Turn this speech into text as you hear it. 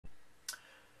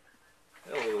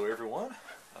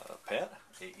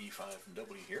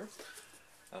WT-501A here.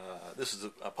 This is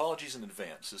apologies in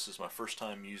advance. This is my first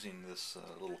time using this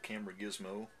little camera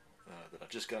gizmo that I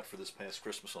just got for this past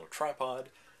Christmas on a tripod.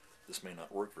 This may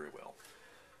not work very well.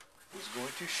 I was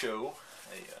going to show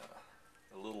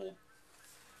a little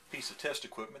piece of test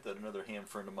equipment that another ham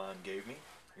friend of mine gave me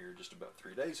here just about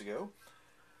 3 days ago,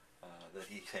 that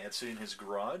he had sitting in his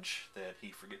garage, that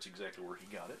he forgets exactly where he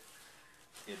got it.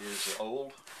 It is an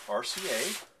old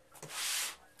RCA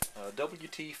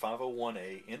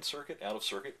WT-501A in-circuit,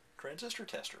 out-of-circuit transistor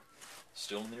tester.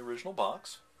 Still in the original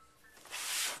box.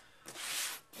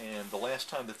 And the last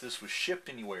time that this was shipped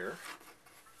anywhere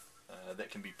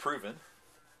that can be proven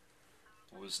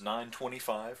was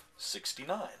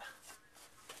 9/25/69.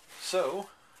 So,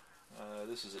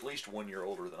 this is at least 1 year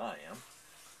older than I am.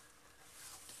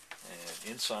 And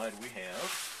inside we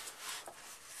have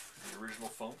the original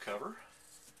foam cover,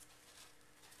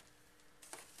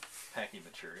 packing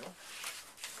material,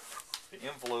 the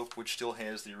envelope which still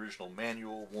has the original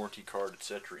manual, warranty card,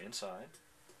 etc. inside,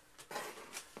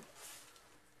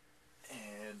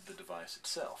 and the device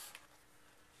itself,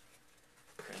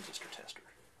 transistor tester.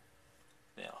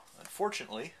 Now,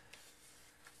 unfortunately,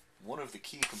 one of the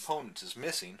key components is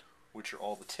missing, which are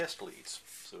all the test leads.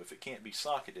 So if it can't be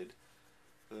socketed,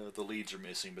 the leads are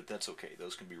missing, but that's okay.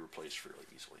 Those can be replaced fairly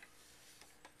easily.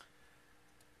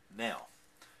 Now,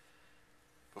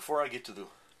 before I get to the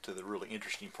really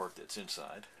interesting part that's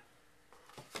inside,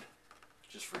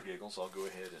 just for giggles, I'll go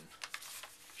ahead and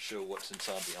show what's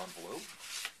inside the envelope.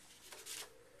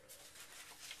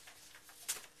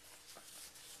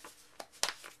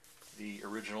 The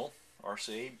original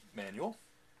RCA manual,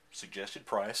 suggested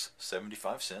price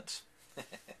 75 cents. Okay.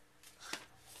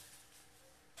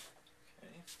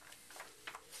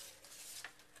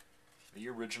 The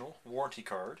original warranty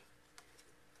card,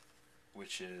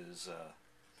 which is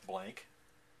blank,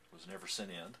 was never sent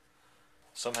in.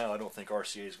 Somehow I don't think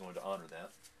RCA is going to honor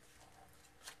that.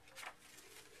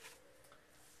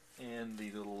 And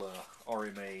the little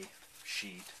RMA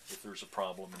sheet, if there's a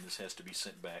problem and this has to be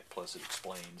sent back, plus it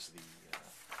explains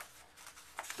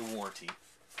the warranty,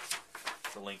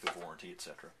 the length of warranty,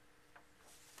 etc.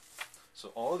 So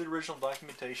all of the original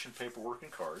documentation, paperwork,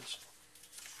 and cards.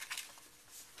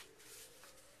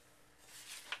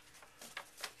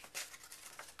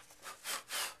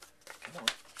 Come on.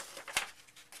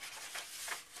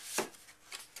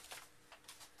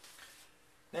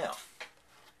 Now,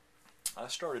 I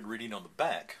started reading on the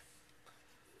back.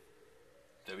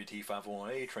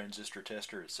 WT-501A, transistor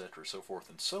tester, etc., so forth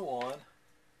and so on.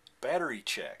 Battery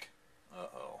check.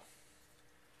 Uh-oh.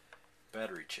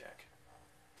 Battery check.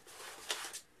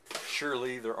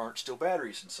 Surely there aren't still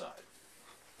batteries inside.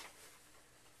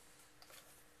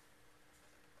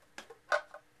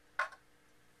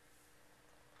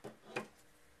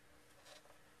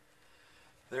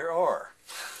 There are.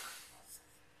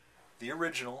 The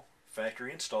original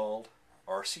factory installed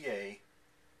RCA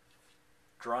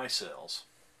dry cells.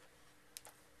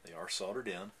 They are soldered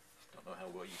in. Don't know how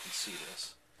well you can see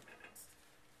this.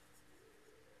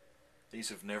 These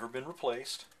have never been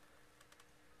replaced,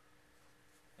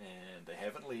 and they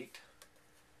haven't leaked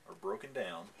or broken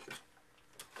down.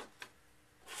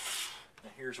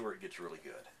 Now here's where it gets really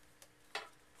good.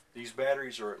 These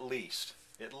batteries are at least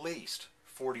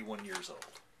 41 years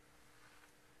old.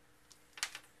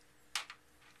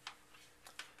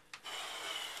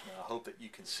 Now I hope that you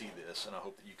can see this, and I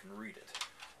hope that you can read it.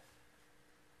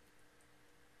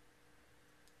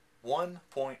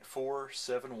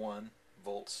 1.471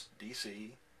 volts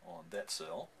DC on that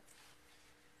cell.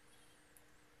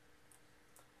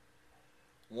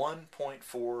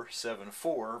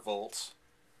 1.474 volts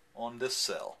on this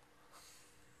cell.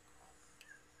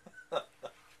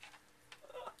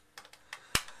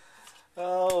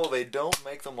 Oh, they don't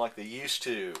make them like they used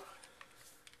to.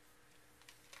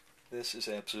 This is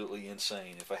absolutely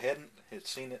insane. If I hadn't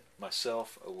seen it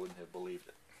myself, I wouldn't have believed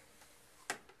it.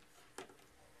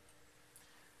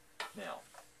 Now,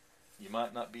 you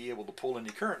might not be able to pull any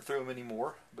current through them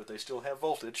anymore, but they still have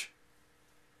voltage.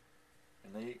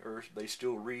 And they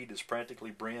still read as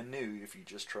practically brand new if you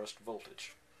just trust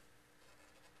voltage.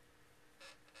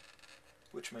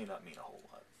 Which may not mean a whole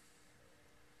lot.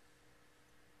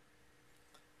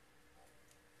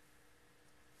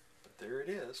 But there it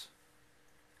is.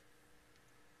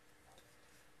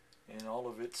 In all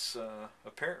of its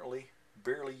apparently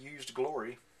barely used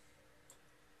glory,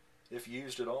 if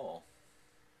used at all.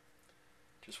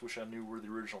 Just wish I knew where the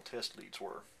original test leads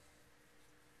were.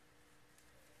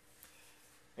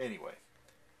 Anyway,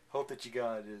 hope that you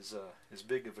got as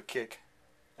big of a kick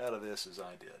out of this as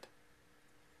I did.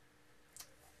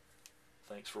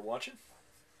 Thanks for watching.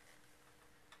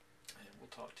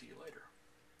 talk to you later.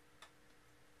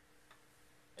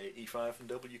 AE5 and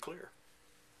W clear.